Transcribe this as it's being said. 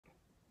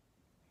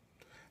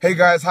Hey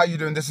guys, how you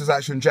doing? This is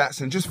Action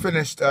Jackson. Just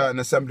finished an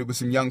assembly with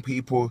some young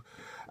people,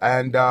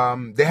 and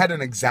they had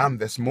an exam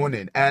this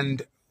morning.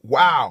 And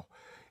wow,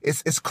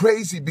 it's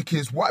crazy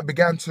because what I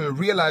began to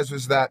realize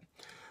was that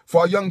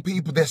for our young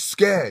people, they're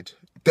scared,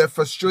 they're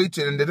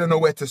frustrated, and they don't know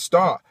where to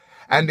start.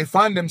 And they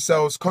find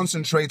themselves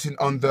concentrating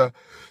on the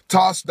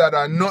tasks that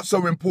are not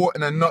so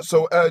important and not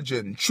so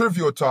urgent,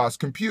 trivial tasks,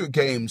 computer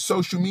games,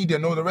 social media,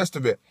 and all the rest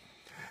of it.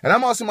 And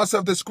I'm asking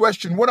myself this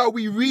question: what are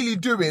we really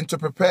doing to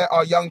prepare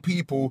our young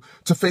people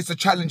to face the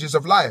challenges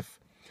of life?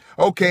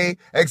 Okay,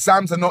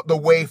 exams are not the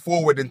way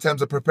forward in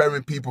terms of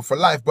preparing people for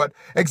life, but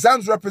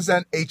exams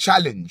represent a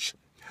challenge.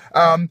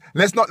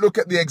 Let's not look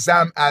at the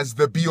exam as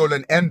the be-all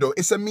and end-all.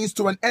 It's a means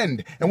to an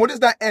end. And what is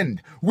that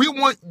end? We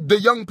want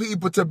the young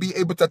people to be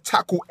able to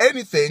tackle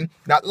anything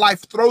that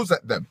life throws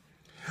at them.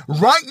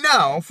 Right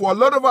now, for a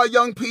lot of our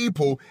young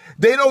people,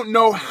 they don't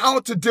know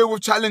how to deal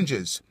with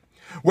challenges.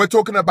 We're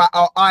talking about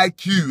our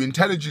IQ,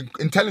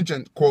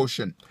 intelligent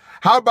quotient.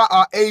 How about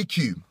our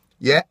AQ?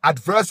 Yeah,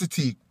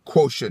 adversity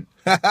quotient.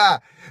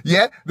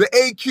 Yeah, the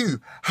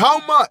AQ.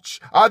 How much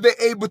are they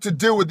able to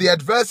deal with the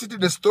adversity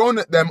that's thrown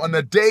at them on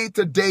a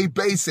day-to-day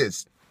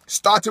basis?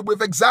 Started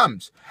with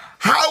exams.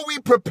 How are we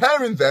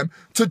preparing them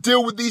to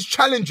deal with these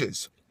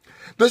challenges?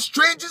 The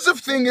strangest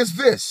of thing is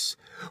this.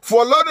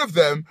 For a lot of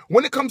them,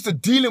 when it comes to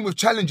dealing with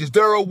challenges,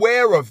 they're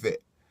aware of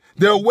it.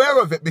 They're aware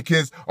of it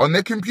because on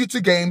their computer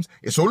games,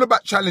 it's all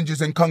about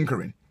challenges and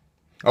conquering.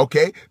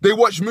 Okay? They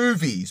watch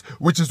movies,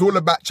 which is all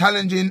about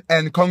challenging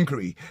and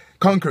conquering.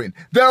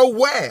 They're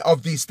aware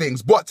of these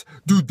things, but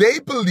do they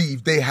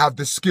believe they have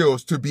the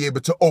skills to be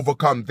able to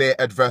overcome their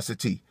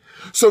adversity?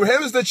 So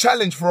here is the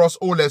challenge for us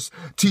all as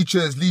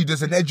teachers,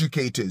 leaders, and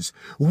educators.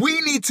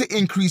 We need to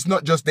increase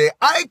not just their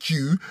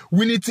IQ,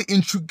 we need to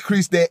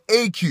increase their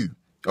AQ.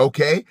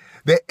 Okay?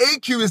 The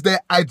AQ is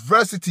their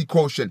adversity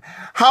quotient.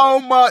 How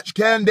much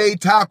can they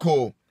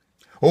tackle?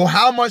 Or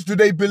how much do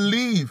they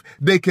believe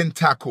they can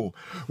tackle?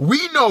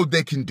 We know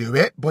they can do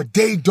it, but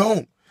they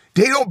don't.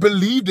 They don't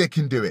believe they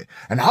can do it.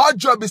 And our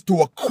job is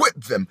to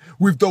equip them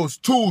with those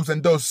tools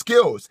and those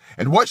skills.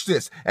 And watch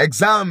this,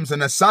 exams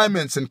and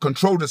assignments and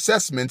controlled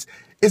assessments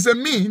is a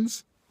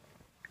means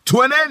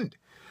to an end.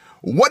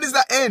 What is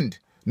that end?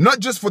 Not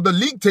just for the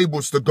league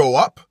tables to go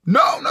up.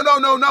 No.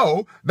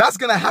 That's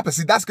going to happen.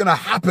 See, that's going to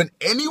happen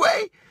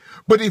anyway.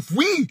 But if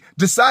we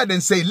decide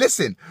and say,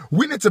 listen,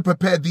 we need to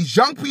prepare these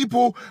young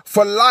people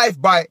for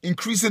life by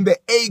increasing their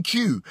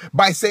AQ,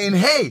 by saying,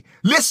 hey,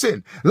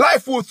 listen,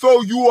 life will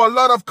throw you a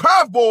lot of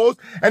curveballs,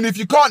 and if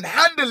you can't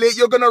handle it,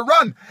 you're going to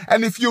run.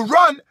 And if you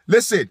run,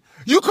 listen,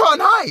 you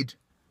can't hide.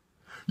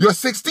 You're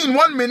 16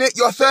 one minute,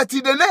 you're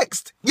 30 the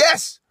next.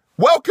 Yes,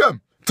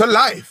 welcome to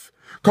life.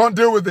 Can't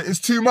deal with it, it's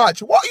too much.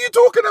 What are you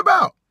talking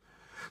about?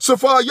 So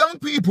for our young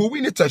people,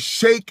 we need to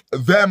shake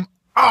them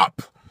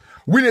up.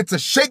 We need to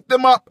shake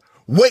them up,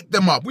 wake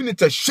them up. We need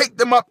to shake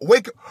them up,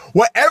 wake up.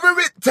 Whatever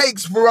it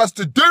takes for us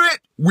to do it,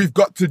 we've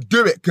got to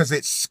do it, because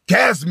it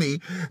scares me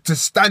to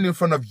stand in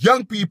front of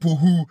young people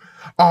who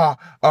are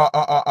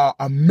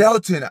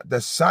melting at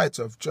the sight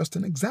of just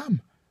an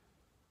exam.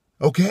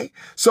 Okay,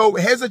 so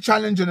here's a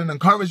challenge and an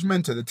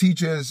encouragement to the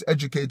teachers,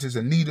 educators,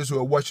 and leaders who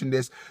are watching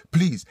this.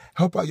 Please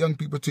help our young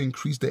people to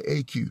increase their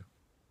AQ,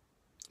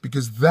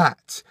 because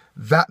that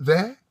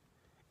there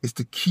is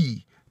the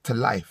key to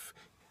life.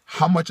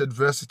 How much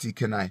adversity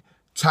can I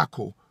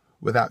tackle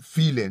without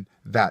feeling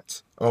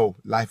that, oh,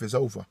 life is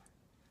over?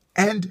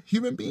 And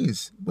human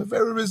beings, we're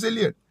very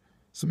resilient.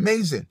 It's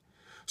amazing.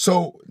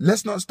 So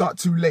let's not start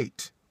too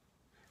late.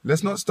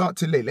 Let's not start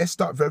too late. Let's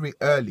start very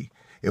early.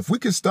 If we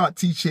can start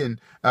teaching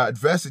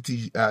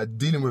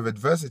dealing with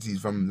adversities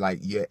from like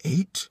year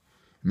 8,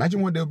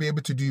 imagine what they'll be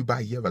able to do by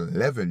year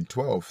 11,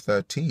 12,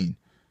 13.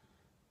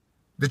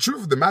 The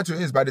truth of the matter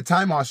is, by the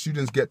time our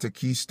students get to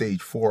key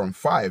stage 4 and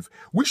 5,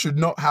 we should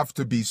not have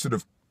to be sort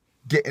of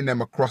getting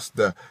them across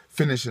the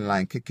finishing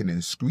line, kicking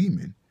and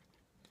screaming.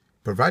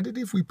 Provided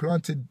if we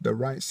planted the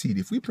right seed.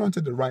 If we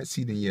planted the right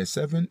seed in year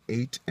 7,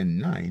 8, and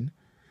 9,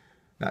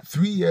 that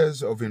 3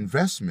 years of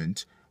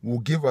investment will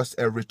give us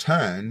a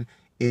return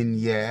in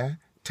year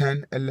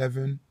 10,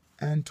 11,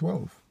 and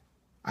 12.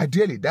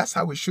 Ideally, that's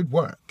how it should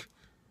work.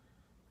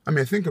 I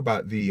mean, think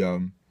about the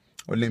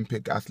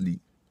Olympic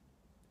athlete.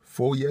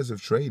 4 years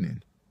of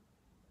training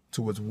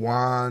towards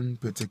one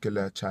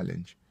particular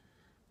challenge.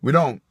 We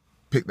don't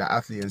pick that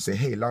athlete and say,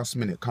 hey, last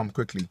minute, come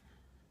quickly.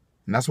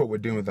 And that's what we're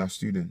doing with our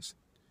students.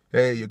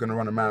 Hey, you're going to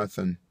run a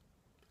marathon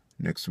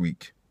next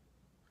week.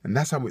 And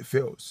that's how it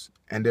feels.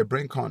 And their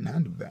brain can't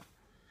handle that.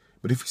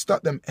 But if we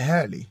start them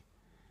early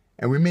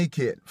and we make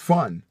it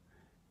fun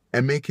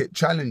and make it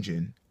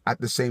challenging at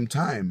the same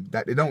time,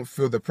 that they don't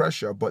feel the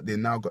pressure, but they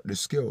now got the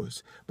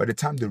skills. By the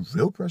time the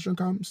real pressure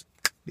comes,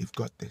 they've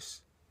got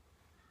this.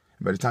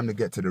 And by the time they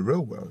get to the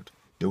real world,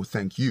 they'll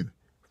thank you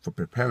for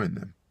preparing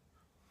them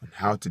on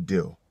how to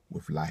deal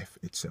with life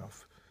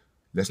itself.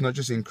 Let's not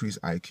just increase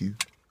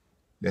IQ,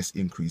 let's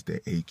increase their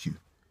AQ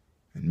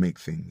and make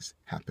things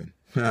happen.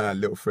 A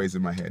little phrase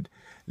in my head.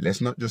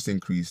 Let's not just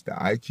increase the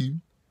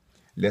IQ,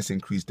 let's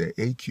increase their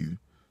AQ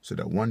so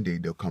that one day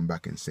they'll come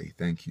back and say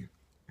thank you.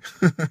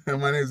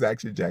 My name is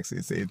Action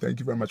Jackson saying thank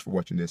you very much for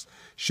watching this.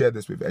 Share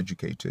this with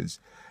educators,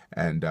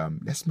 and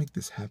let's make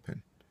this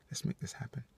happen. Let's make this happen.